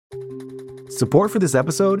Support for this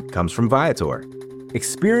episode comes from Viator.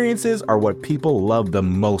 Experiences are what people love the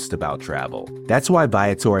most about travel. That's why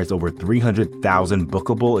Viator has over 300,000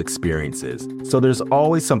 bookable experiences, so there's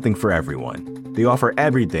always something for everyone. They offer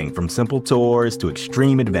everything from simple tours to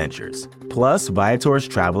extreme adventures. Plus, Viator's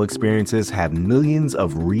travel experiences have millions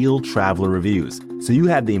of real traveler reviews, so you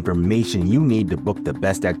have the information you need to book the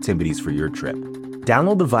best activities for your trip.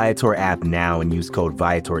 Download the Viator app now and use code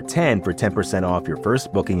Viator10 for 10% off your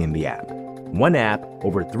first booking in the app. One app,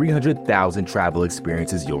 over 300,000 travel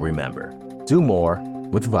experiences you'll remember. Do more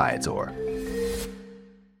with Viator.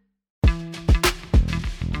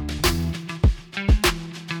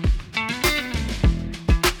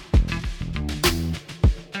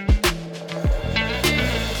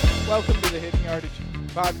 Welcome to the Hidden Yardage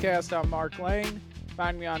podcast. I'm Mark Lane.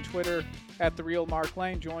 Find me on Twitter at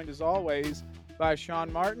 @TheRealMarkLane, joined as always by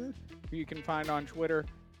Sean Martin, who you can find on Twitter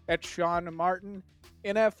at Sean Martin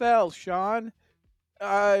NFL. Sean,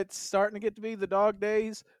 it's starting to get to be the dog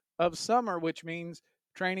days of summer, which means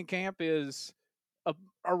training camp is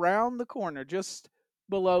around the corner, just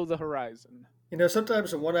below the horizon. You know,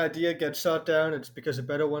 sometimes when one idea gets shot down, it's because a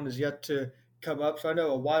better one is yet to come up. So I know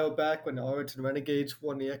a while back when the Arlington Renegades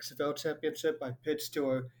won the XFL championship, I pitched to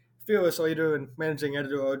our fearless leader and managing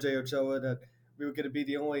editor RJ Ochoa that we were going to be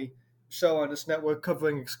the only show on this network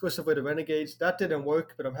covering exclusively the Renegades. That didn't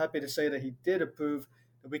work, but I'm happy to say that he did approve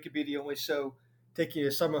that we could be the only show taking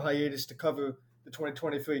a summer hiatus to cover the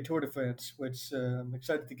 2023 Tour de France, which I'm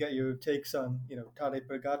excited to get your takes on, Tadej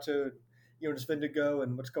Pogacar and Jonas Vingegaard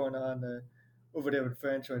and what's going on over there with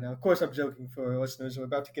France right now. Of course, I'm joking for our listeners. We're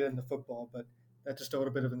about to get into football, but that's just a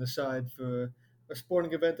little bit of an aside for a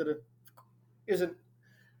sporting event that isn't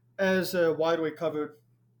as widely covered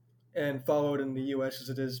and followed in the U.S. as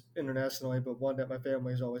it is internationally, but one that my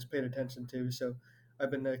family has always paid attention to. So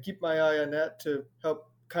I've been keeping my eye on that to help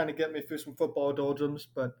kind of get me through some football doldrums.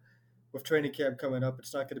 But with training camp coming up,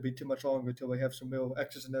 it's not going to be too much longer until we have some real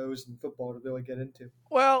X's and O's in football to really get into.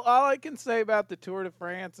 Well, all I can say about the Tour de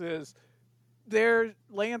France is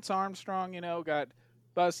Lance Armstrong, got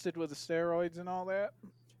busted with the steroids and all that.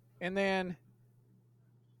 And then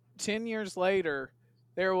 10 years later,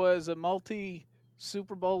 there was a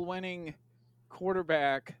Super Bowl winning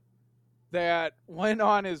quarterback that went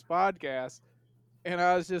on his podcast. And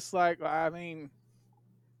I was just like, I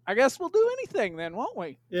guess we'll do anything then, won't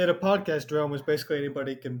we? Yeah, the podcast realm is basically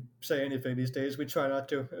anybody can say anything these days. We try not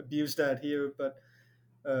to abuse that here, but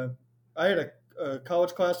I had a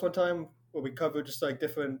college class one time where we covered just like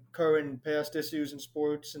different current and past issues in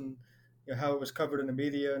sports and how it was covered in the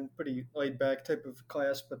media, and pretty laid back type of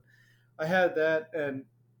class. But I had that, and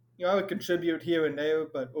I would contribute here and there,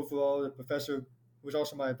 but overall the professor was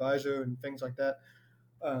also my advisor and things like that.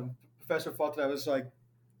 Professor thought that I was like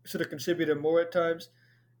should have contributed more at times,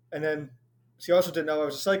 and then she also didn't know I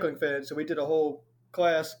was a cycling fan, so we did a whole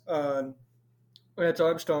class on Lance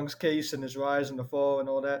Armstrong's case and his rise and the fall and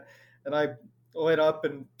all that, and I lit up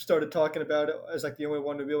and started talking about it as like the only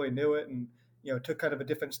one who really knew it, and took kind of a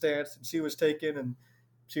different stance than she was taking, and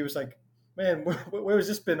she was like, "Man, where has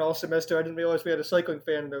this been all semester? I didn't realize we had a cycling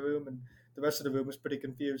fan in the room," and the rest of the room was pretty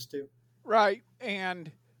confused too. Right,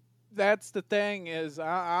 and that's the thing is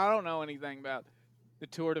I don't know anything about the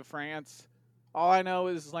Tour de France. All I know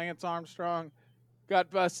is Lance Armstrong got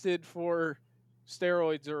busted for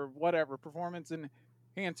steroids or whatever, performance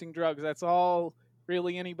enhancing drugs. That's all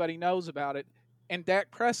really anybody knows about it. And Dak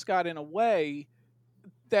Prescott, in a way,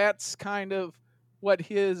 that's kind of what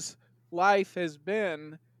his life has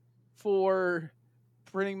been for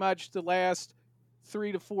pretty much the last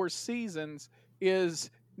 3 to 4 seasons, is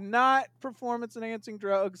not performance enhancing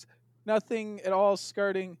drugs, nothing at all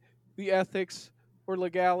skirting the ethics or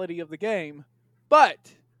legality of the game,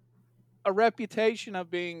 but a reputation of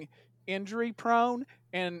being injury prone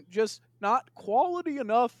and just not quality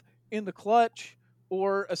enough in the clutch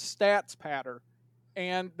or a stats patter.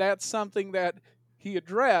 And that's something that he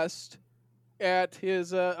addressed at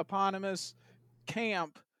his eponymous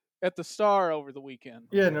camp at the Star over the weekend.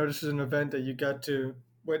 Yeah, no, this is an event that you got to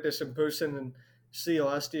witness in person and see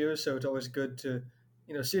last year, so it's always good to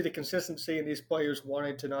see the consistency in these players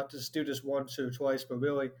wanting to not just do this once or twice, but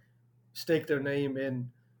really stake their name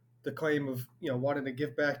in the claim of wanting to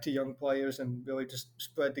give back to young players and really just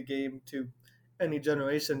spread the game to any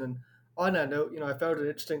generation. And on that note, I found it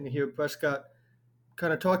interesting to hear Prescott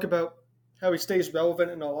kind of talk about how he stays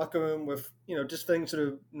relevant in the locker room with just things that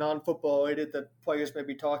are non-football related that players may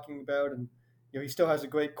be talking about, and he still has a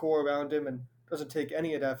great core around him and doesn't take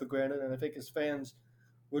any of that for granted. And I think his fans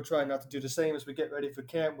will try not to do the same as we get ready for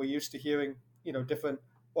camp. We're used to hearing different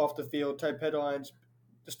off the field type headlines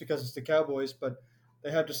just because it's the Cowboys, but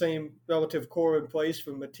they have the same relative core in place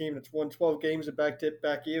from a team that's won 12 games in back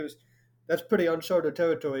years. That's pretty uncharted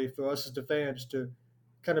territory for us as the fans to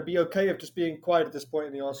kind of be okay with just being quiet at this point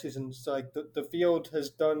in the offseason. It's like the field has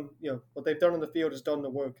done, what they've done on the field has done the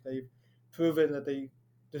work. They've proven that they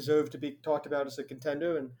deserve to be talked about as a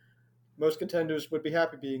contender, and most contenders would be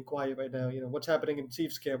happy being quiet right now. What's happening in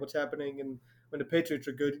Chiefs camp? What's happening in when the Patriots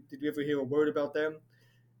are good? Did you ever hear a word about them?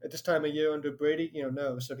 At this time of year under Brady,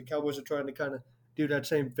 no. So the Cowboys are trying to kind of do that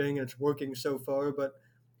same thing, and it's working so far. But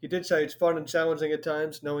he did say it's fun and challenging at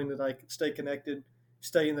times, knowing that I can stay connected,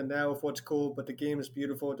 stay in the now of what's cool. But the game is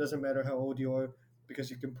beautiful. It doesn't matter how old you are because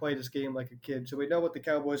you can play this game like a kid. So we know what the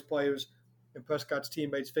Cowboys players and Prescott's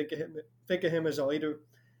teammates think of him as a leader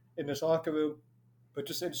in this locker room. But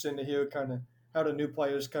just interesting to hear kind of how the new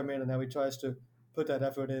players come in and how he tries to put that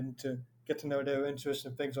effort in to get to know their interests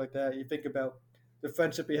and things like that. You think about the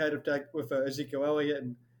friendship he had with Ezekiel Elliott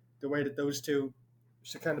and the way that those two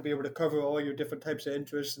should kind of be able to cover all your different types of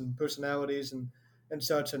interests and personalities and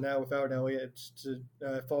such. And now without Elliott,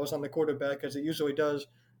 it falls on the quarterback as it usually does,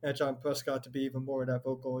 and it's on Prescott to be even more of that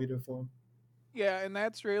vocal leader for him. Yeah, and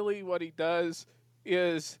that's really what he does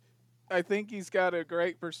is I think he's got a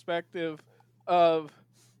great perspective of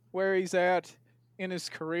where he's at in his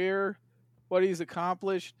career, what he's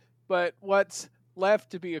accomplished, but what's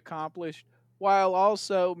left to be accomplished while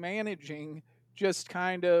also managing just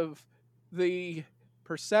kind of the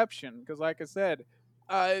perception because like I said,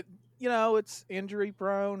 uh it's injury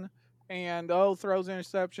prone and throws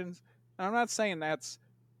interceptions. And I'm not saying that's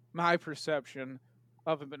my perception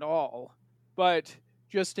of him at all. But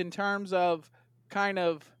just in terms of kind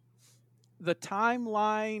of the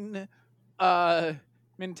timeline uh,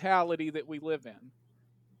 mentality that we live in,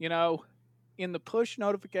 you know, in the push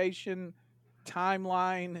notification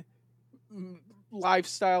timeline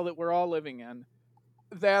lifestyle that we're all living in,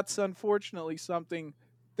 that's unfortunately something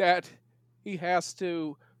that he has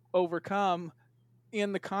to overcome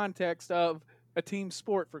in the context of a team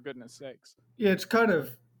sport, for goodness sakes. Yeah, it's kind of,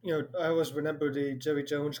 I always remember the Jerry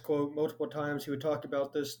Jones quote multiple times. He would talk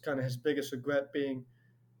about this kind of his biggest regret being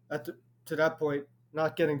to that point,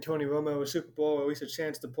 not getting Tony Romo a Super Bowl or at least a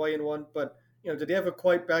chance to play in one. But did he ever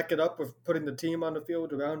quite back it up with putting the team on the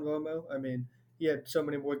field around Romo? I mean, he had so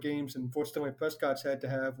many more games, and fortunately, Prescott's had to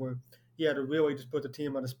have where he had to really just put the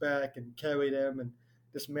team on his back and carry them, and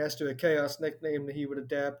this Master of Chaos nickname that he would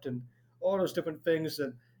adapt, and all those different things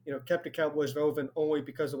that kept the Cowboys relevant only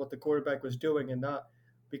because of what the quarterback was doing, and not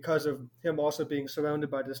because of him also being surrounded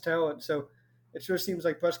by this talent. So it sure seems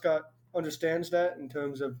like Prescott understands that in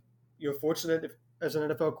terms of you're fortunate as an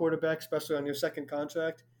NFL quarterback, especially on your second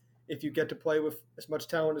contract, if you get to play with as much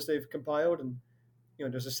talent as they've compiled. And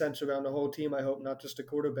there's a sense around the whole team. I hope not just the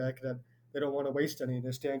quarterback that they don't want to waste any.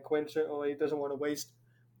 There's Dan Quinn certainly doesn't want to waste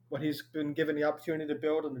what he's been given the opportunity to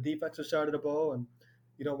build on the defensive side of the ball, and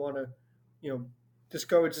you don't want to,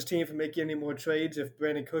 discourage his team from making any more trades if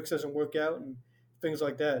Brandon Cooks doesn't work out and things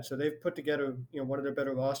like that. So they've put together, one of their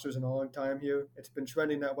better rosters in a long time here. It's been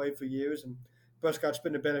trending that way for years, and Prescott's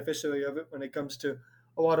been the beneficiary of it when it comes to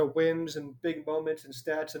a lot of wins and big moments and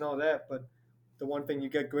stats and all that. But the one thing you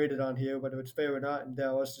get graded on here, whether it's fair or not, in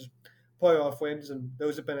Dallas is playoff wins, and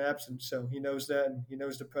those have been absent. So he knows that, and he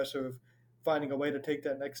knows the pressure of finding a way to take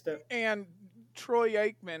that next step. And Troy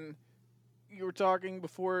Aikman, you were talking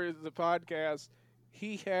before the podcast,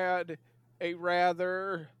 he had a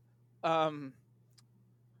rather, um,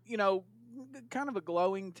 you know, kind of a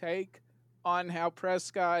glowing take on how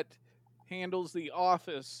Prescott handles the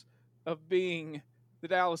office of being the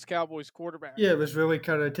Dallas Cowboys quarterback. Yeah, it was really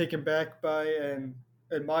kind of taken back by and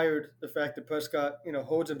admired the fact that Prescott,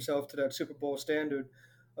 holds himself to that Super Bowl standard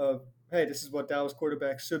of, hey, this is what Dallas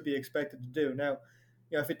quarterbacks should be expected to do. Now,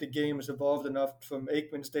 I think the game has evolved enough from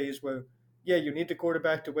Aikman's days where, yeah, you need the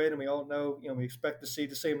quarterback to win, and we all know, we expect to see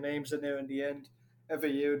the same names in there in the end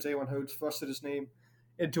every year. Jalen Hurts thrusted his name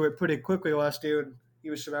into it pretty quickly last year, and he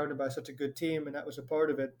was surrounded by such a good team, and that was a part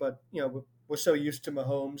of it. But, we're so used to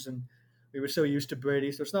Mahomes and we were so used to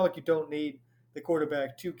Brady. So it's not like you don't need the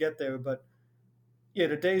quarterback to get there. But yeah,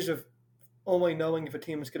 the days of only knowing if a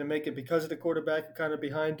team is going to make it because of the quarterback are kind of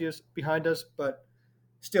behind us. But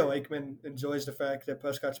still, Aikman enjoys the fact that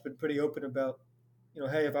Prescott's been pretty open about,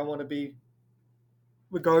 hey, if I want to be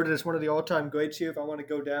regarded as one of the all-time greats here, if I want to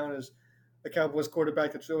go down as a Cowboys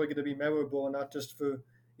quarterback that's really going to be memorable and not just for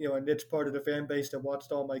a niche part of the fan base that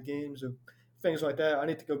watched all my games or things like that, I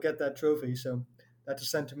need to go get that trophy. So that's a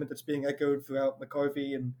sentiment that's being echoed throughout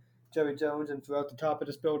McCarthy and Jerry Jones and throughout the top of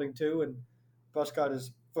this building too. And Prescott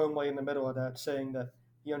is firmly in the middle of that, saying that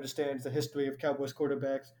he understands the history of Cowboys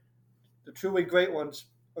quarterbacks. The truly great ones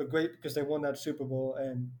are great because they won that Super Bowl,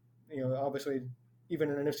 and obviously, even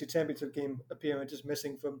an NFC Championship game appearance is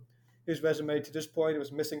missing from his resume to this point. It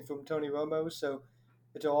was missing from Tony Romo, so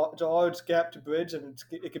it's a large gap to bridge, and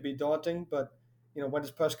it could be daunting. But when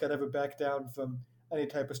does Prescott ever back down from any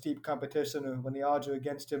type of steep competition, or when the odds are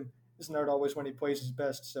against him? Isn't that always when he plays his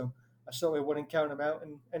best? So I certainly wouldn't count him out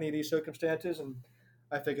in any of these circumstances, and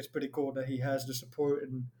I think it's pretty cool that he has the support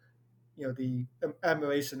and the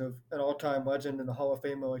admiration of an all-time legend and a Hall of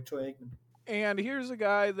Famer like Troy Aikman. And here's a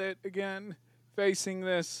guy that, again, facing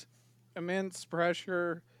this immense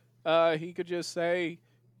pressure, he could just say,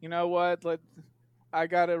 you know what, I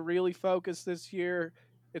got to really focus this year.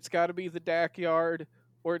 It's got to be the Dak yard,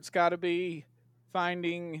 or it's got to be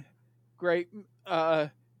finding great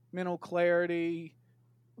mental clarity.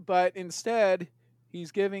 But instead,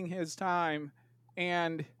 he's giving his time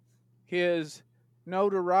and his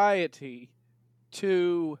notoriety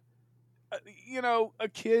to a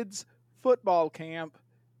kid's football camp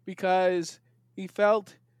because he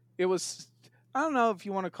felt it was, I don't know if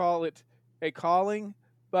you want to call it a calling,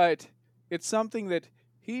 but it's something that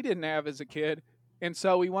he didn't have as a kid. And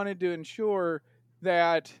so he wanted to ensure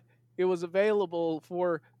that it was available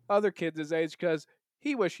for other kids his age because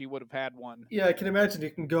he wished he would have had one. Yeah, I can imagine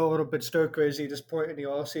you can go a little bit stir crazy at this point in the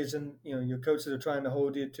off season. Your coaches are trying to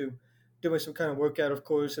hold you to doing some kind of workout, of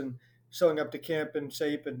course, and showing up to camp in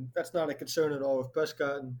shape, and that's not a concern at all with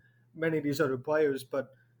Prescott and many of these other players. But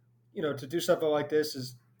to do something like this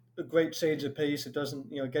is a great change of pace. It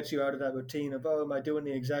doesn't get you out of that routine of, oh, am I doing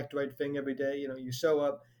the exact right thing every day? You show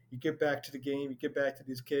up, you get back to the game, you get back to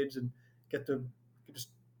these kids, and get to just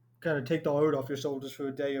kind of take the load off your shoulders for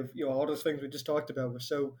a day of all those things we just talked about were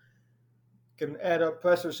so can add up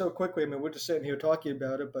pressure so quickly. I mean, we're just sitting here talking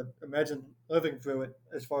about it, but imagine living through it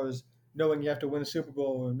as far as knowing you have to win a Super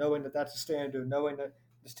Bowl, or knowing that that's a standard, knowing that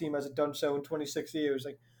this team hasn't done so in 26 years.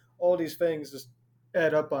 Like, all these things just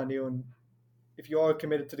add up on you. And if you are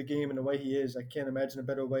committed to the game in the way he is, I can't imagine a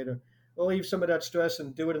better way to relieve some of that stress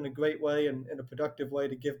and do it in a great way and in a productive way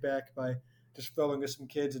to give back by just throwing to some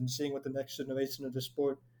kids and seeing what the next generation of the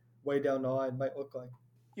sport way down the line might look like.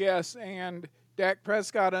 Yes, and Dak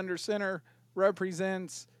Prescott under center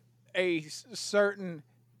represents a certain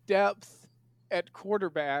depth at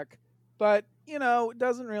quarterback, but it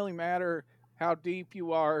doesn't really matter how deep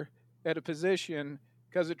you are at a position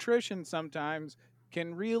because attrition sometimes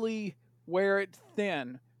can really wear it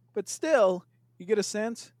thin. But still, you get a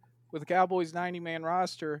sense with the Cowboys' 90-man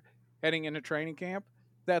roster heading into training camp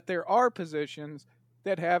that there are positions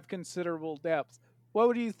that have considerable depth.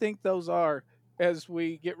 What do you think those are as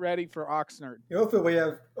we get ready for Oxnard? Hopefully we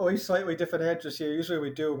have always slightly different answers here. Usually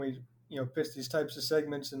we do when we pitch these types of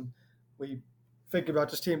segments, and we think about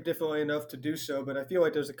this team differently enough to do so. But I feel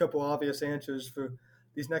like there's a couple obvious answers for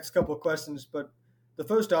these next couple of questions. But the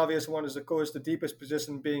first obvious one is, of course, the deepest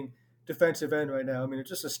position being defensive end right now. I mean, it's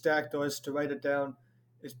just a stacked list. To write it down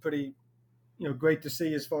is pretty great to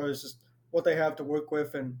see as far as just what they have to work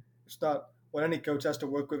with, and it's not what any coach has to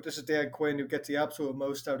work with. This is Dan Quinn, who gets the absolute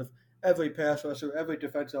most out of every pass rusher, every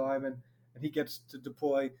defensive lineman, and he gets to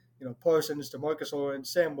deploy Parsons, DeMarcus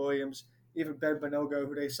Lawrence, Sam Williams, even Ben Benogo,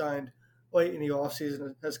 who they signed late in the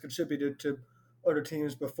offseason, has contributed to other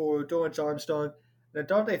teams before. Dorrance Armstrong. And then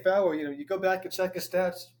Dante Fowler, you go back and check his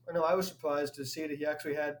stats. I know I was surprised to see that he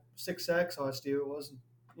actually had 6 sacks last year. It wasn't,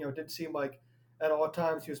 it didn't seem like at all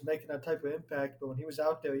times he was making that type of impact. But when he was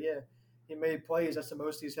out there, yeah, he made plays. That's the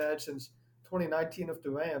most he's had since 2019 of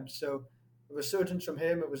the Rams. So a resurgence from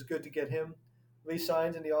him. It was good to get him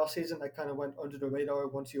re-signed in the offseason. That kind of went under the radar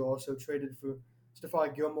once you also traded for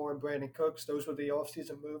Stephon Gilmore and Brandon Cooks. Those were the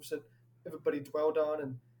offseason moves that everybody dwelled on,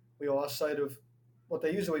 and we lost sight of what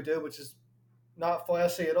they usually do, which is not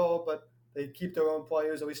flashy at all, but they keep their own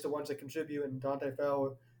players, at least the ones that contribute, and Dante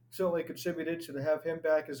Fowler certainly contributed, so to have him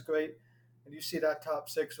back is great. And you see that top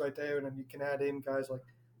six right there, and then you can add in guys like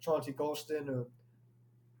Chauncey Golston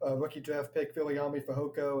or rookie draft pick Viliami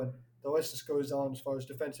Fehoko, and the list just goes on as far as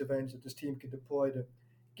defensive ends that this team can deploy to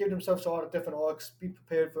give themselves a lot of different looks, be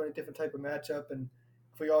prepared for any different type of matchup. And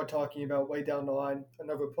if we are talking about way down the line,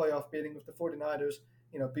 another playoff meeting with the 49ers,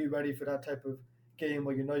 be ready for that type of game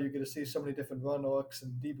where you're going to see so many different run looks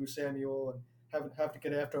and Deebo Samuel and have to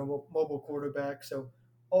get after a mobile quarterback. So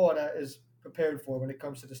all of that is prepared for when it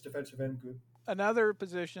comes to this defensive end group. Another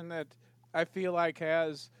position that I feel like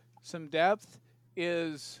has some depth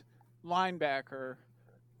is linebacker,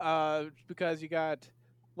 because you got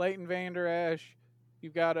Leighton Vander Esch,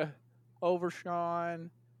 you've got a Overshawn,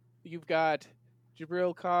 you've got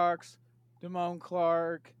Jabril Cox, Damone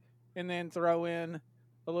Clark, and then throw in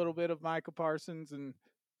a little bit of Micah Parsons, and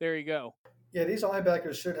there you go. Yeah, these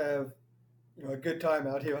linebackers should have a good time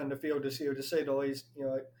out here on the field this year, to say the least.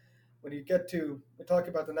 when you get to we talk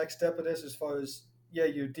about the next step of this, as far as yeah,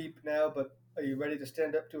 you're deep now, but are you ready to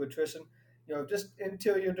stand up to attrition? If just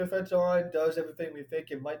interior defensive line does everything we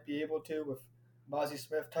think it might be able to, with Mozzie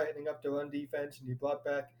Smith tightening up the run defense, and you brought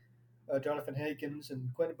back Jonathan Hankins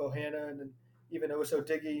and Quentin Bohanna, and then even Oso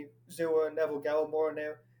Diggy, Zua, and Neville Gallimore in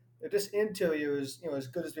there. This interior is as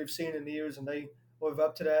good as we've seen in years, and they live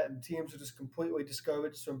up to that. And teams are just completely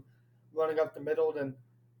discouraged from running up the middle. Then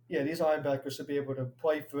yeah, these linebackers should be able to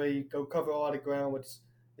play free, go cover a lot of ground, which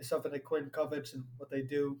is something that Quinn covets and what they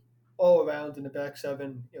do all around in the back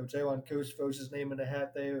seven. Jalen Coos throws his name in the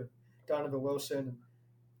hat there, Donovan Wilson, and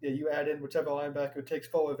yeah, you add in whichever linebacker takes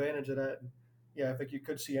full advantage of that. And yeah, I think you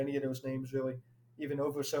could see any of those names really. Even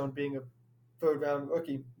Oversone being a third round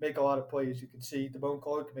rookie, make a lot of plays. You can see Devon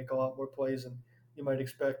Clark make a lot more plays than you might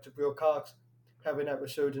expect. Jabril Cox having that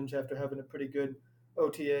resurgence after having a pretty good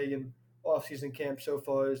OTA and offseason camp so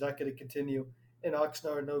far. Is that going to continue? In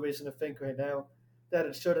Oxnard, no reason to think right now that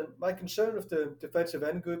it shouldn't. My concern with the defensive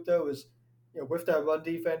end group, though, is with that run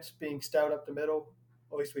defense being stout up the middle,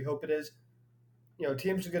 at least we hope it is,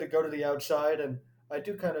 teams are going to go to the outside. And I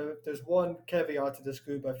do kind of, if there's one caveat to this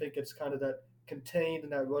group, I think it's kind of that contained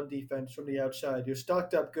in that run defense from the outside. You're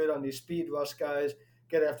stocked up good on these speed rush guys,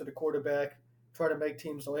 get after the quarterback, try to make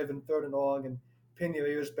teams live in third and long and pin your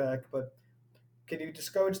ears back. But can you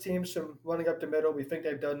discourage teams from running up the middle? We think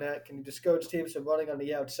they've done that. Can you discourage teams from running on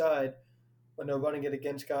the outside when they're running it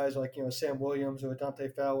against guys like Sam Williams or Dante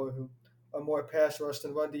Fowler, who are more pass rush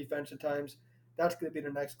than run defense at times? That's going to be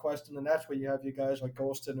the next question, and that's where you have you guys like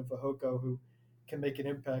Golston and Fahoko who can make an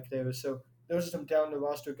impact there. So those are some down the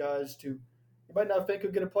roster guys to you might not think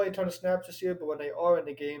are going to play a ton of snaps this year, but when they are in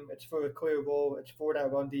the game, it's for a clear role. It's for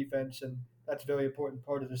that run defense, and that's a very important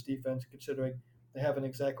part of this defense, considering they haven't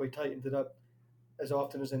exactly tightened it up as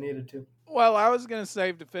often as they needed to. Well, I was going to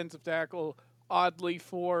save defensive tackle oddly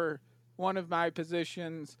for one of my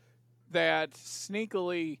positions that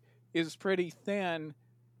sneakily is pretty thin,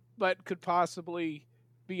 but could possibly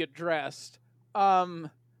be addressed. We'll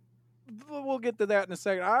get to that in a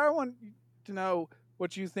second. I want to know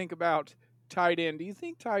what you think about tight end. Do you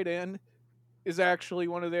think tight end is actually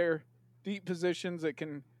one of their deep positions that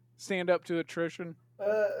can stand up to attrition?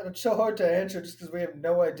 It's so hard to answer just because we have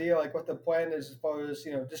no idea like what the plan is as far as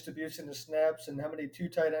distribution of snaps and how many two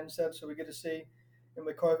tight end sets are we going to see in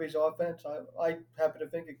McCarthy's offense. I happen to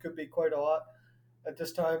think it could be quite a lot at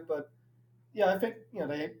this time, but yeah, I think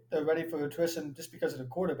they're ready for attrition just because of the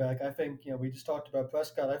quarterback. I think we just talked about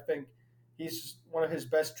Prescott. I think he's one of his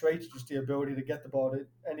best traits, just the ability to get the ball to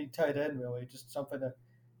any tight end. Really, just something that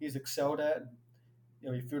he's excelled at. And,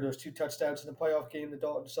 he threw those two touchdowns in the playoff game, the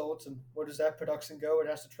Dalton Schultz, and where does that production go? It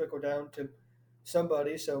has to trickle down to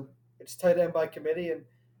somebody. So it's tight end by committee, and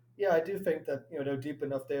yeah, I do think that they're deep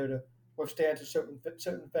enough there to withstand to certain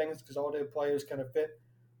things because all their players kind of fit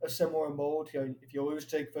a similar mold. If you lose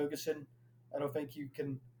Jake Ferguson, I don't think you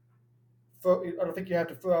can. I don't think you have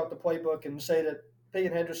to throw out the playbook and say that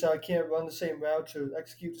Peyton Henderson can't run the same routes or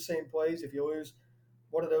execute the same plays. If you lose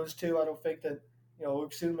one of those two, I don't think that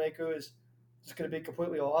Luke Schoonmaker is just going to be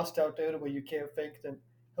completely lost out there, where you can't think that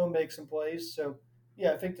he'll make some plays. So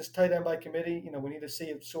yeah, I think this tight end by committee, we need to see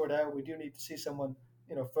it sort out. We do need to see someone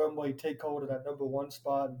firmly take hold of that number one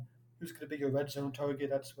spot. And who's going to be your red zone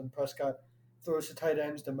target? That's when Prescott throws the tight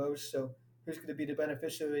ends the most. So who's going to be the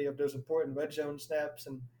beneficiary of those important red zone snaps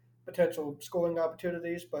and potential scoring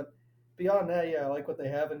opportunities? But beyond that, yeah, I like what they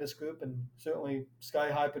have in this group, and certainly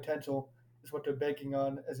sky high potential is what they're banking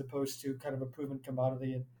on, as opposed to kind of a proven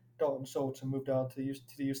commodity and Dalton Schultz and moved on to the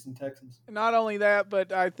Houston Texans. Not only that,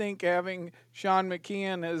 but I think having Sean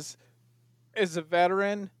McKeon as a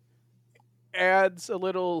veteran adds a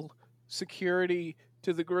little security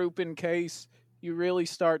to the group in case you really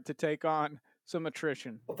start to take on some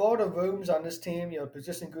attrition. Of all the rooms on this team,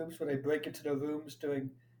 position groups where they break into the rooms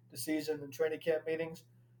during the season and training camp meetings,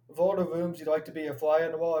 of all the rooms you'd like to be a fly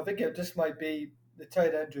on the wall, I think it just might be the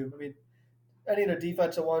tight end room. I mean, any of the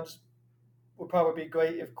defensive ones would probably be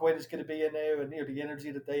great if Quinn is going to be in there, and the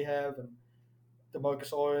energy that they have, and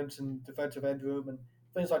DeMarcus Lawrence and defensive end room and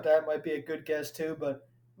things like that might be a good guess too. But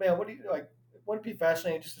man, what do you like? Wouldn't it be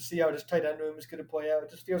fascinating just to see how this tight end room is going to play out?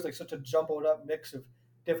 It just feels like such a jumbled up mix of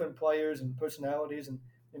different players and personalities, and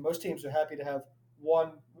most teams are happy to have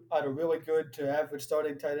one either really good to average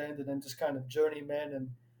starting tight end, and then just kind of journeyman and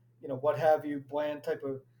what have you, bland type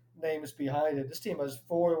of names behind it. This team has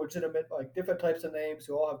four legitimate, like different types of names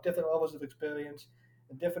who all have different levels of experience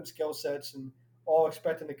and different skill sets, and all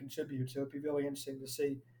expecting to contribute. So it'd be really interesting to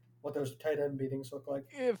see what those tight end meetings look like.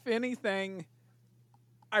 If anything,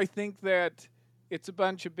 I think that it's a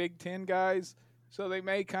bunch of Big Ten guys, so they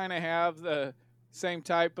may kind of have the same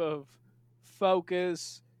type of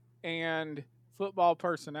focus and football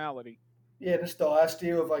personality. Yeah, this is the last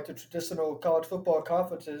year of like the traditional college football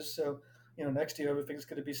conferences. So, next year everything's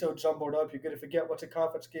going to be so jumbled up. You're going to forget what's a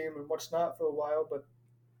conference game and what's not for a while. But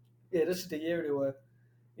yeah, this is the year to,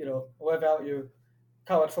 live out your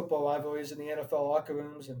college football rivalries in the NFL locker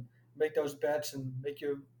rooms and make those bets and make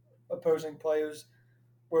your opposing players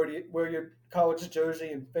wear your college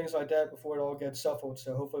jersey and things like that before it all gets shuffled.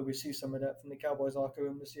 So hopefully we see some of that from the Cowboys locker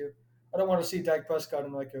room this year. I don't want to see Dak Prescott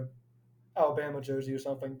in like a Alabama jersey or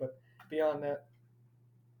something, but beyond that.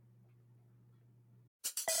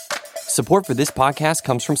 Support for this podcast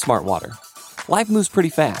comes from Smartwater. Life moves pretty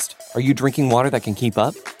fast. Are you drinking water that can keep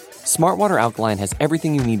up? Smartwater Alkaline has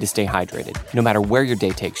everything you need to stay hydrated, no matter where your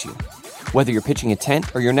day takes you. Whether you're pitching a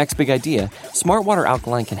tent or your next big idea, Smartwater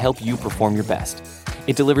Alkaline can help you perform your best.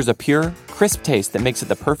 It delivers a pure, crisp taste that makes it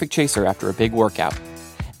the perfect chaser after a big workout.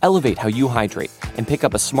 Elevate how you hydrate and pick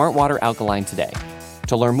up a Smartwater Alkaline today.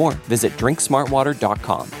 To learn more, visit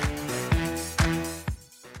drinksmartwater.com.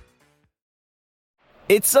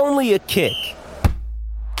 It's only a kick,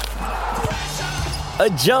 a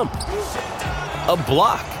jump, a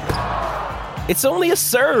block. It's only a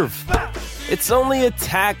serve. It's only a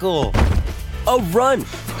tackle, a run.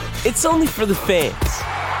 It's only for the fans.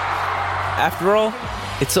 After all,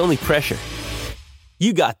 it's only pressure.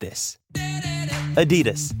 You got this.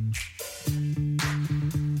 Adidas.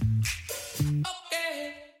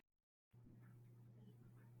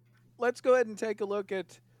 Let's go ahead and take a look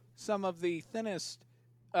at some of the thinnest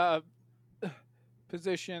uh,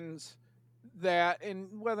 positions that,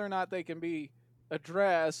 and whether or not they can be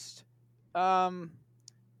addressed. Like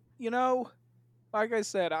I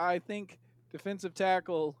said, I think defensive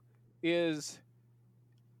tackle is,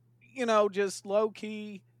 just low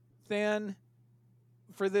key thin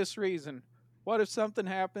for this reason. What if something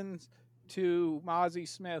happens to Mozzie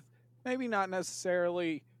Smith? Maybe not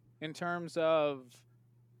necessarily in terms of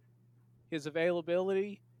his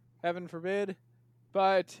availability, heaven forbid,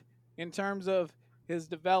 but in terms of his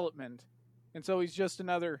development. And so he's just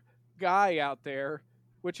another guy out there,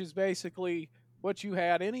 which is basically what you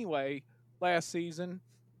had anyway last season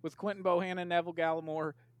with Quentin Bohanna, Neville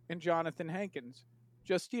Gallimore, and Jonathan Hankins.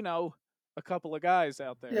 Just, a couple of guys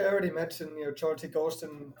out there. Yeah, I already mentioned, Chauncey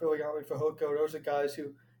Golston, Billy Huntley for Hoko. Those are guys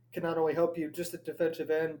who can not only help you just at defensive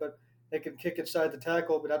end, but they can kick inside the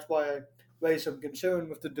tackle. But that's why I raise some concern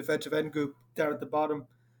with the defensive end group down at the bottom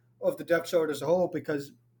of the depth chart as a whole,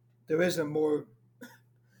 because there is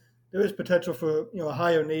potential for a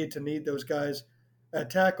higher need to need those guys at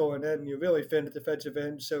tackle, and then you're really thin at defensive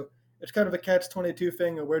end. So it's kind of a catch-22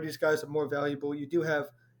 thing of where these guys are more valuable. You do have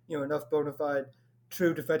enough bona fide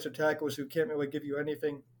true defensive tackles who can't really give you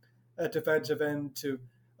anything at defensive end to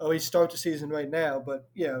at least start the season right now. But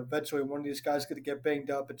yeah, eventually one of these guys is going to get banged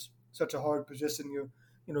up. It's such a hard position. You're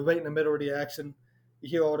right in the middle of the action. You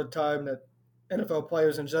hear all the time that NFL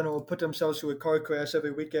players in general put themselves through a car crash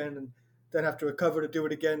every weekend and then have to recover to do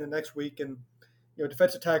it again the next week. And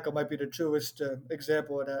defensive tackle might be the truest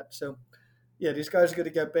example of that. So yeah, these guys are going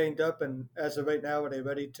to get banged up, and as of right now, are they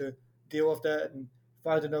ready to deal with that and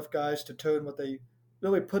find enough guys to turn what they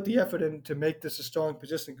really put the effort in to make this a strong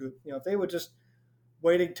position group? If they were just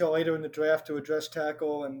waiting till later in the draft to address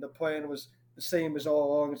tackle and the plan was the same as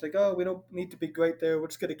all along, it's like, oh, we don't need to be great there. We're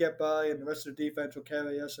just going to get by, and the rest of the defense will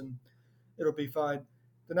carry us, and it'll be fine.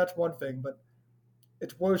 Then that's one thing, but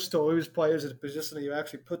it's worse to lose players at a position that you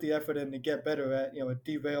actually put the effort in to get better at. It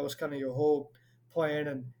derails kind of your whole plan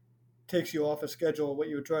and takes you off a schedule of what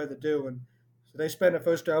you were trying to do. And so they spend a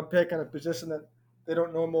first-round pick on a position that they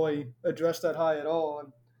don't normally address that high at all.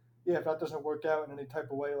 And yeah, if that doesn't work out in any type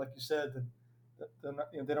of way, like you said, then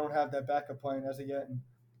they don't have that backup plan as of yet. And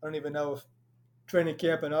I don't even know if training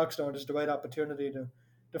camp in Oxnard is the right opportunity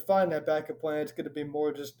to find that backup plan. It's going to be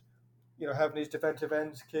more just having these defensive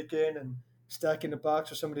ends kick in and stacking the box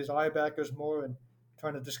with some of these linebackers more and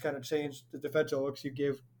trying to just kind of change the defensive looks you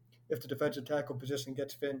give if the defensive tackle position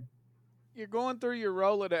gets thin. You're going through your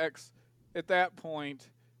Rolodex at that point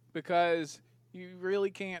because you really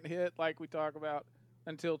can't hit, like we talk about,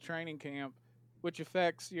 until training camp, which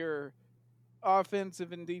affects your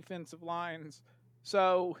offensive and defensive lines.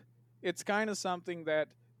 So it's kind of something that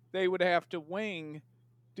they would have to wing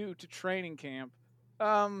due to training camp.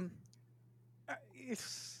 Of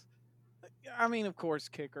course,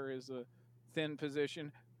 kicker is a thin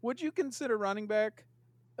position. Would you consider running back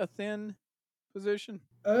a thin position?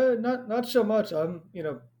 Not so much. I'm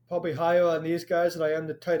probably higher on these guys than I am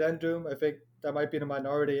the tight end room. I think that might be the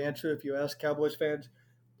minority answer if you ask Cowboys fans.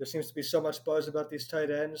 There seems to be so much buzz about these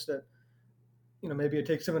tight ends that maybe it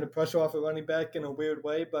takes some of the pressure off a running back in a weird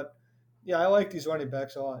way. But Yeah, I like these running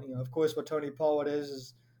backs a lot. Of course, what Tony Pollard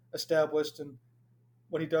is established, and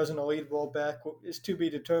what he does in a lead rollback is to be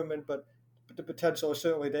determined, but the potential is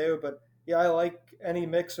certainly there. But yeah, I like any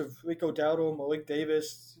mix of Rico Dowdle, Malik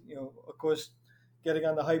Davis. Of course, getting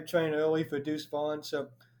on the hype train early for Deuce Vaughn. So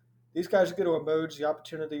these guys are going to emerge. The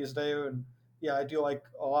opportunity is there, and yeah, I do like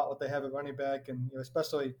a lot what they have at running back, and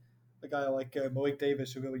especially a guy like Malik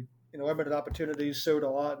Davis, who really limited opportunities, showed a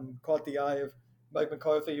lot, and caught the eye of Mike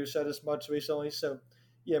McCarthy, who said as much recently. So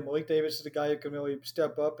yeah, Malik Davis is a guy who can really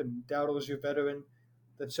step up, and Dowdle is your veteran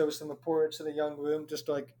that shows some importance in the young room, just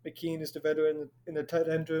like McKean is the veteran in the tight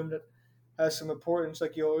end room that has some importance,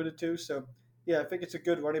 like you alluded to. So yeah, I think it's a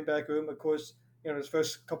good running back room. Of course, his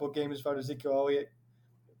first couple of games without Ezekiel Elliott,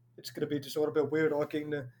 it's going to be just a little bit weird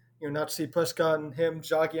looking to not see Prescott and him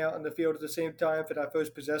jogging out on the field at the same time for that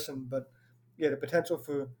first possession. But yeah, the potential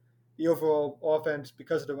for the overall offense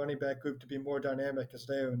because of the running back group to be more dynamic is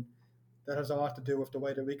there, and that has a lot to do with the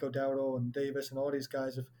way that Rico Dowdle and Davis and all these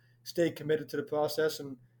guys have stayed committed to the process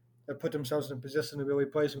and have put themselves in a position to really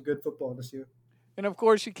play some good football this year. And of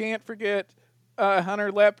course, you can't forget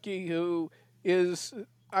Hunter Lepke, who is,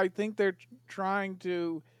 I think they're trying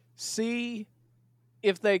to see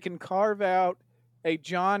if they can carve out a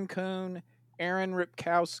John Kuhn, Aaron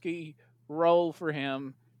Ripkowski role for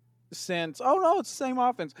him. Since it's the same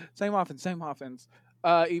offense.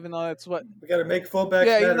 Even though that's what We got to make fullbacks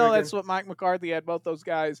matter even though again. that's what Mike McCarthy had both those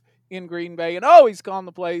guys in Green Bay, and he's calling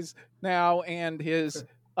the plays now, and his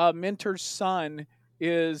mentor's son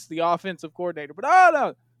is the offensive coordinator. But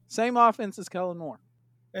no, same offense as Kellen Moore.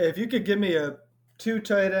 Hey, if you could give me a two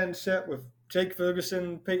tight end set with Jake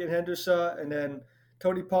Ferguson, Peyton Henderson, and then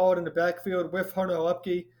Tony Pollard in the backfield with Hunter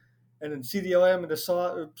Lepke, and then CDLM in the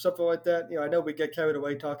slot or something like that. I know we get carried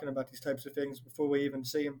away talking about these types of things before we even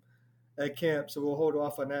see them at camp, so we'll hold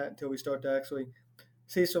off on that until we start to actually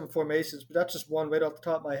see some formations. But that's just one right off the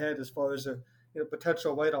top of my head as far as a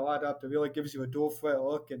potential way to line up that really gives you a dual threat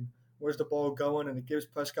look and where's the ball going, and it gives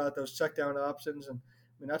Prescott those check down options, and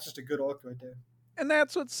that's just a good look right there. And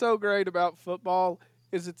that's what's so great about football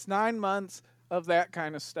is it's 9 months of that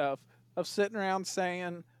kind of stuff, of sitting around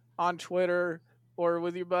saying on Twitter or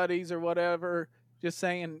with your buddies or whatever, just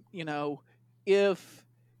saying, if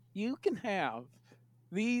you can have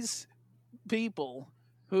these people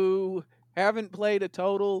who haven't played a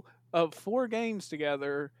total of 4 games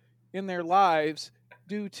together in their lives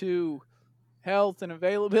due to health and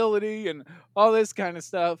availability and all this kind of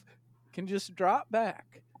stuff can just drop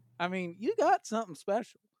back. I mean, you got something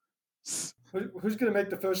special. Who's going to make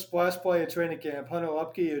the first splash play at training camp? Hunter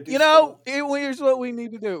Lepke or Deuce? Here's what we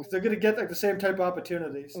need to do. They're going to get like the same type of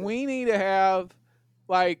opportunities. So. We need to have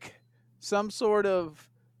like some sort of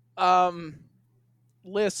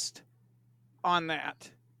list on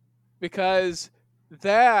that, because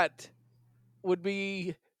that would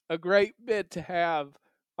be a great bit to have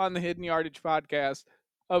on the Hidden Yardage podcast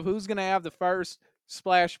of who's going to have the first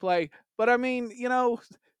splash play. But I mean,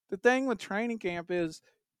 the thing with training camp is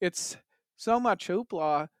it's so much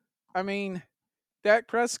hoopla. I mean, Dak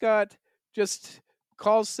Prescott just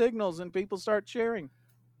calls signals and people start cheering.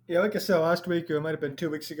 Yeah, like I said last week, or it might have been 2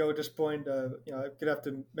 weeks ago at this point, I'm going to have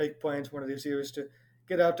to make plans one of these years to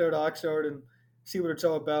get out there to Oxnard and see what it's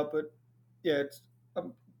all about. But yeah, it's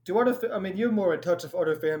you're more in touch with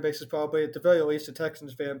other fan bases probably, at the very least the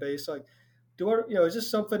Texans fan base. Like, is this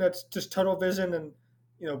something that's just tunnel vision and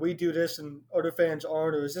we do this and other fans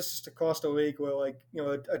aren't, or is this just across the league where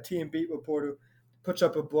a team beat reporter puts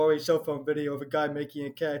up a blurry cell phone video of a guy making a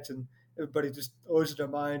catch and everybody just loses their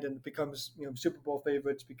mind and becomes Super Bowl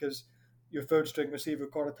favorites because your third string receiver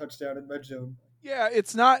caught a touchdown in red zone? Yeah,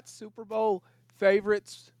 it's not Super Bowl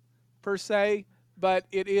favorites per se, but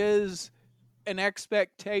it is an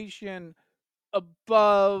expectation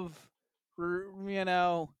above,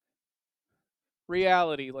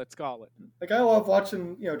 reality, let's call it. Like, I love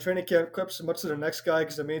watching, training camp clips as much as the next guy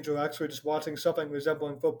because it means you're actually just watching something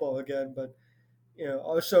resembling football again. But,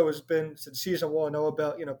 also has been since season one, all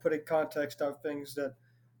about, putting context on things that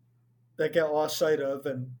get lost sight of.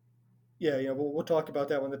 And, yeah, we'll talk about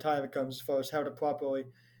that when the time comes as far as how to properly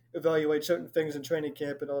evaluate certain things in training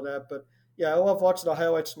camp and all that. But, yeah, I love watching the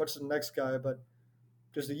highlights as much as the next guy. But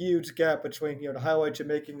there's a huge gap between, the highlights you're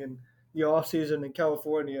making in the offseason in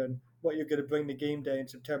California and what you're going to bring to game day in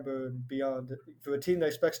September and beyond. For a team that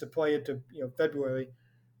expects to play into February,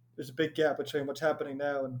 there's a big gap between what's happening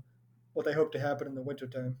now and what they hope to happen in the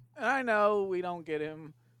wintertime. I know we don't get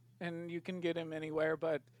him, and you can get him anywhere,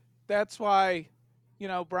 but that's why,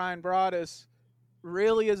 Brian Broaddus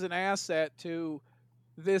really is an asset to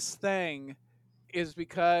this thing, is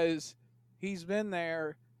because he's been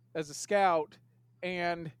there as a scout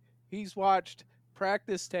and he's watched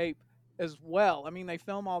practice tape as well. I mean, they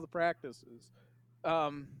film all the practices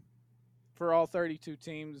um, for all 32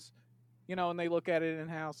 teams, and they look at it in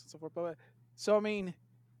house and so forth. But so I mean,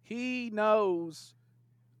 he knows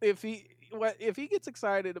if he gets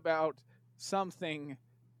excited about something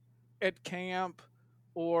at camp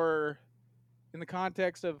or in the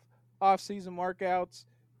context of off-season workouts,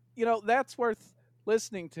 that's worth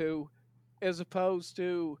listening to as opposed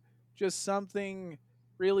to just something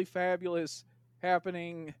really fabulous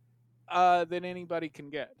happening that anybody can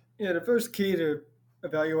get. Yeah, the first key to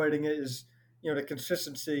evaluating it is the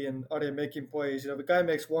consistency and are they making plays. If a guy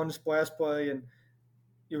makes one splash play and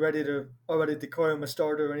you're ready to already declare him a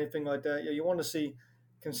starter or anything like that, you want to see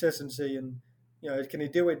consistency and can he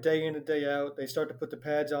do it day in and day out? They start to put the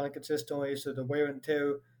pads on consistently, so the wear and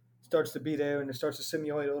tear starts to be there, and it starts to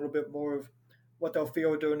simulate a little bit more of what they'll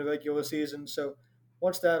feel during the regular season. So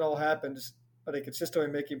once that all happens, are they consistently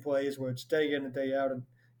making plays where it's day in and day out, and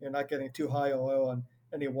you're not getting too high or low on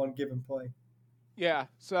any one given play? Yeah.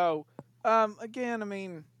 So again, I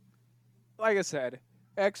mean, like I said,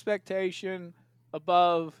 expectation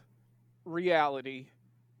above reality.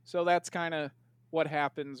 So that's kind of what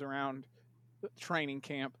happens around training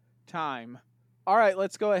camp time. All right,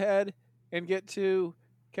 let's go ahead and get to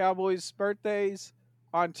Cowboys' birthdays.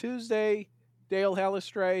 On Tuesday, Dale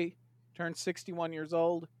Hellestray turned 61 years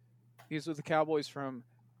old. He was with the Cowboys from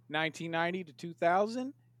 1990 to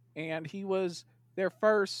 2000, and he was their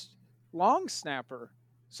first long snapper,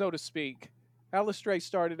 so to speak. Hellestray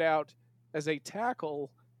started out as a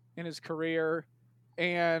tackle in his career,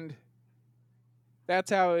 and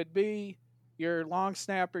that's how it'd be. Your long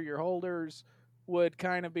snapper, your holders would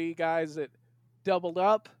kind of be guys that doubled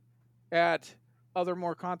up at other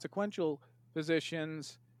more consequential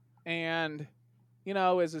positions. And,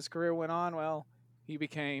 as his career went on, well, he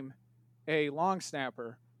became a long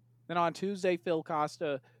snapper. Then on Tuesday, Phil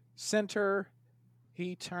Costa, center.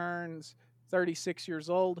 He turns 36 years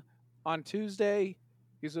old. On Tuesday,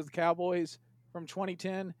 he's with the Cowboys from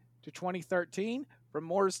 2010 to 2013 from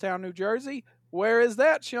Morristown, New Jersey. Where is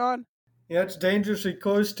that, Sean? Yeah, it's dangerously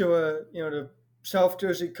close to the South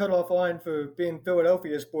Jersey cutoff line for being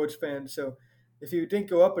Philadelphia sports fans. So if he didn't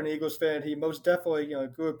grow up an Eagles fan, he most definitely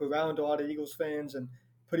grew up around a lot of Eagles fans and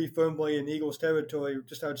pretty firmly in Eagles territory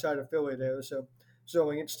just outside of Philly there. So it's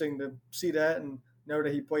really interesting to see that and know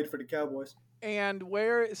that he played for the Cowboys. And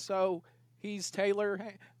so he's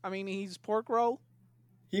he's Pork Roll.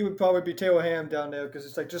 He would probably be Taylor Ham down there because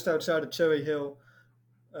it's like just outside of Cherry Hill,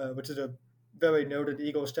 which is a very noted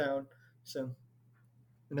Eagles town. So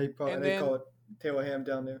and they call it Taylor Ham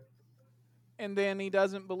down there. And then he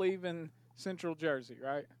doesn't believe in Central Jersey,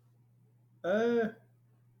 right?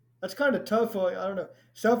 That's kind of tough. I don't know.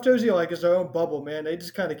 South Jersey is their own bubble, man. They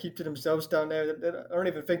just kind of keep to themselves down there. I don't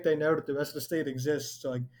even think they know that the rest of the state exists.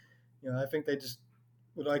 So, I think they just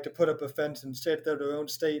would like to put up a fence and say that they're their own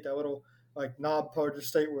state, that little knob part of the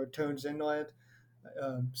state where it turns inland.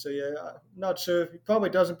 So yeah, I'm not sure. He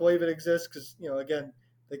probably doesn't believe it exists because again,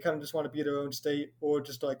 they kind of just want to be their own state, or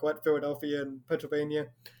just let Philadelphia and Pennsylvania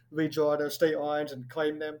redraw their state lines and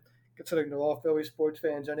claim them, considering they're all Philly sports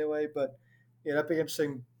fans anyway. But yeah, that'd be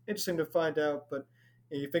interesting to find out. But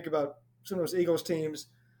you think about some of those Eagles teams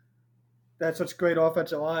that had such great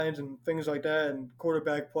offensive lines and things like that, and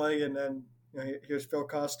quarterback play, and then here's Phil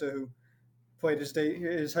Costa who played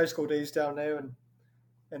his high school days down there,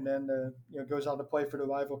 and then goes on to play for the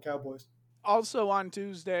rival Cowboys. Also on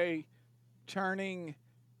Tuesday, turning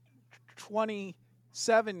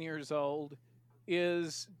 27 years old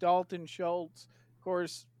is Dalton Schultz, of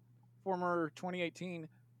course, former 2018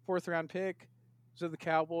 fourth-round pick. So the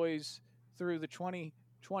Cowboys through the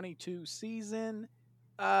 2022 season.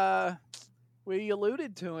 We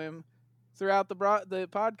alluded to him throughout the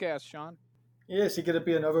podcast, Sean. Is he going to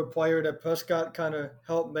be another player that Prescott kind of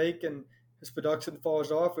helped make and his production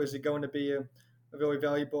falls off, or is he going to be a really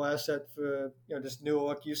valuable asset for this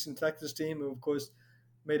new Houston Texas team, who of course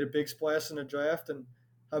made a big splash in the draft and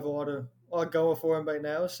have a lot going for him right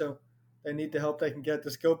now? So they need the help they can get at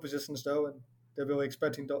the skill positions though, and they're really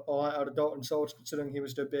expecting a lot out of Dalton Schultz considering he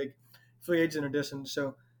was their big free agent addition.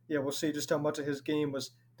 So yeah, we'll see just how much of his game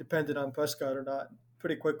was dependent on Prescott or not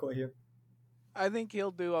pretty quickly here. I think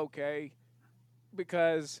he'll do okay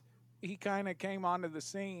because he kind of came onto the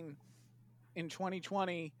scene in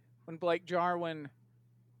 2020 when Blake Jarwin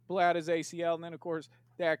blew out his ACL, and then of course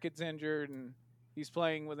Dak gets injured and he's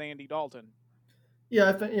playing with Andy Dalton. Yeah,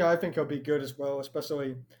 I think he'll be good as well,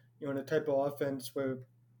 especially in a type of offense where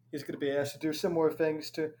he's going to be asked to do similar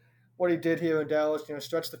things to what he did here in Dallas.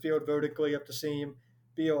 Stretch the field vertically up the seam,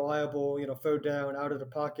 be a reliable third down out of the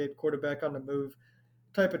pocket quarterback on the move.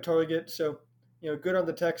 type of target. So, good on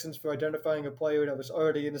the Texans for identifying a player that was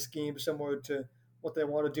already in the scheme, similar to what they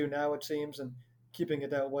want to do now, it seems, and keeping it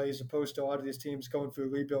that way, as opposed to a lot of these teams going through a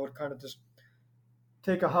rebuild, kind of just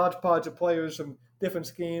take a hodgepodge of players from different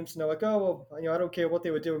schemes, and they're like, oh, well, I don't care what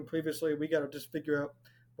they were doing previously. We got to just figure out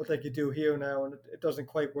what they could do here now, and it doesn't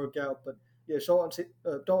quite work out. But yeah,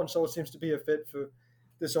 Dalton Schultz seems to be a fit for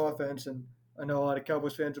this offense, and I know a lot of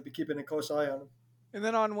Cowboys fans will be keeping a close eye on him. And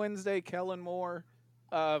then on Wednesday, Kellen Moore,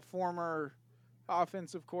 former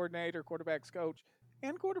offensive coordinator, quarterbacks coach,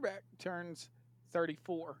 and quarterback, turns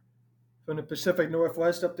 34. From the Pacific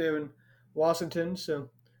Northwest up there in Washington, so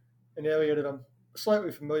an area that I'm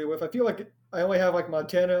slightly familiar with. I feel like I only have like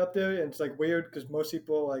Montana up there, and it's like weird because most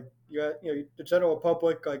people the general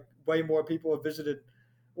public, like way more people have visited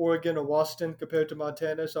Oregon or Washington compared to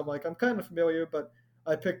Montana. So I'm kind of familiar, but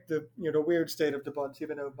I picked the weird state of the bunch,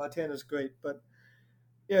 even though Montana's great. But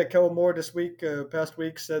yeah, Kellen Moore this week, past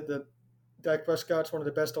week, said that Dak Prescott's one of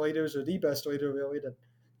the best leaders, or the best leader really, that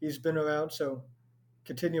he's been around. So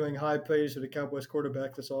continuing high praise for the Cowboys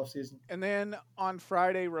quarterback this offseason. And then on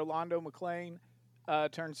Friday, Rolando McClain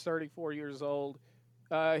turns 34 years old.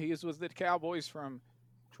 He was with the Cowboys from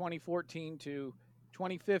 2014 to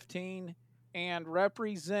 2015 and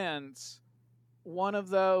represents one of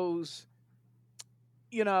those,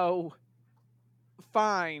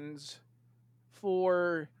 fines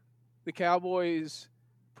for the Cowboys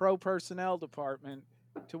pro personnel department,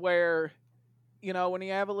 to where, when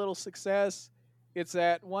you have a little success, it's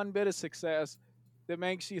that one bit of success that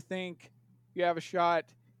makes you think you have a shot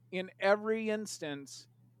in every instance,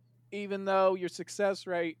 even though your success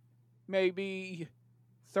rate may be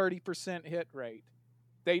 30% hit rate.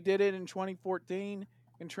 They did it in 2014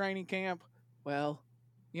 in training camp. Well,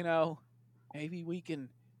 maybe we can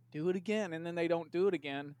do it again. And then they don't do it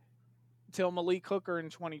again until Malik Hooker in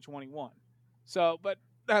 2021. So, but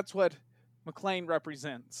that's what McClain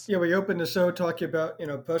represents. Yeah, we opened the show talking about,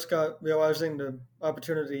 Prescott realizing the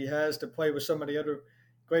opportunity he has to play with some of the other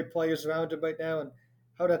great players around him right now, and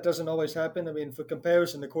how that doesn't always happen. I mean, for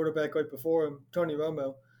comparison, the quarterback right before him, Tony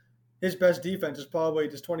Romo, his best defense is probably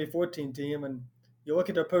this 2014 team, and you look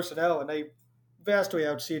at their personnel, and they vastly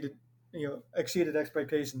exceeded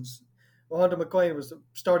expectations. Rolando McClain was the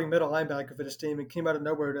starting middle linebacker for this team and came out of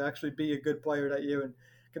nowhere to actually be a good player that year and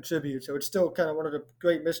contribute. So it's still kind of one of the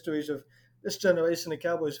great mysteries of this generation of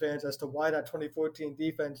Cowboys fans as to why that 2014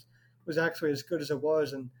 defense was actually as good as it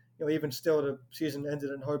was. And, even still, the season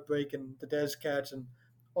ended in heartbreak, and the Dez catch and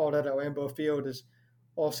all that at Lambeau Field is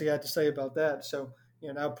all he had to say about that. So,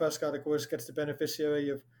 now Prescott, of course, gets the beneficiary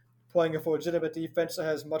of playing a legitimate defense that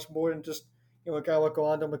has much more than just, a guy like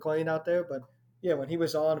Rolando McClain out there. But, yeah, when he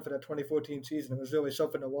was on for that 2014 season, it was really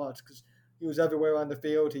something to watch because he was everywhere on the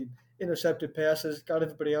field. He intercepted passes, got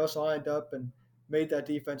everybody else lined up, and made that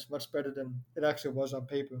defense much better than it actually was on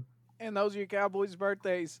paper. And those are your Cowboys'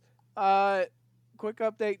 birthdays. Quick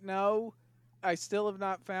update, no, I still have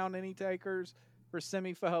not found any takers for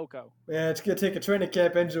Simi Fehoko. Yeah, it's going to take a training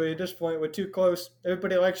camp injury at this point. We're too close.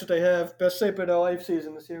 Everybody likes what they have. Best shape of their life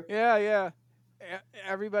season this year. Yeah.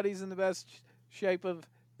 Everybody's in the best shape of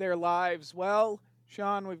their lives. Well,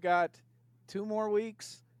 Sean, we've got 2 more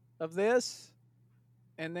weeks of this,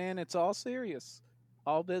 and then it's all serious,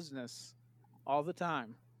 all business, all the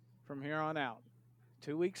time from here on out.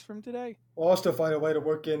 2 weeks from today. We'll also find a way to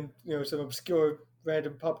work in, some obscure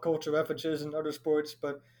random pop culture references and other sports.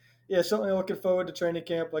 But yeah, certainly looking forward to training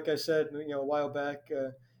camp. Like I said, a while back,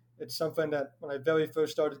 it's something that when I very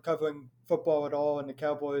first started covering football at all and the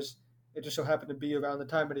Cowboys, it just so happened to be around the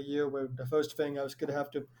time of the year where the first thing I was going to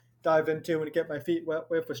have to dive into and get my feet wet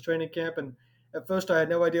with was training camp. And at first I had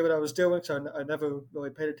no idea what I was doing, so I never really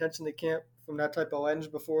paid attention to camp from that type of lens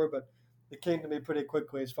before, but it came to me pretty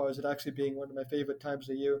quickly as far as it actually being one of my favorite times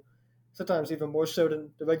of the year. Sometimes even more so than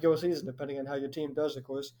the regular season, depending on how your team does, of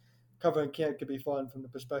course. Covering camp could be fun from the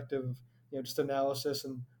perspective of just analysis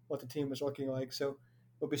and what the team is looking like. So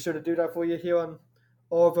we'll be sure to do that for you here on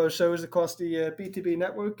all of our shows across the BTB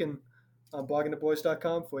network and on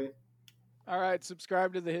bloggingtheboys.com for you. All right,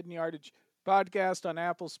 subscribe to the Hidden Yardage podcast on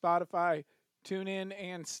Apple, Spotify, TuneIn,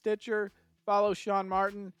 and Stitcher. Follow Sean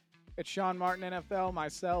Martin at Sean Martin NFL,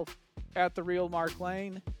 myself at The Real Mark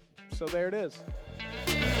Lane. So there it is.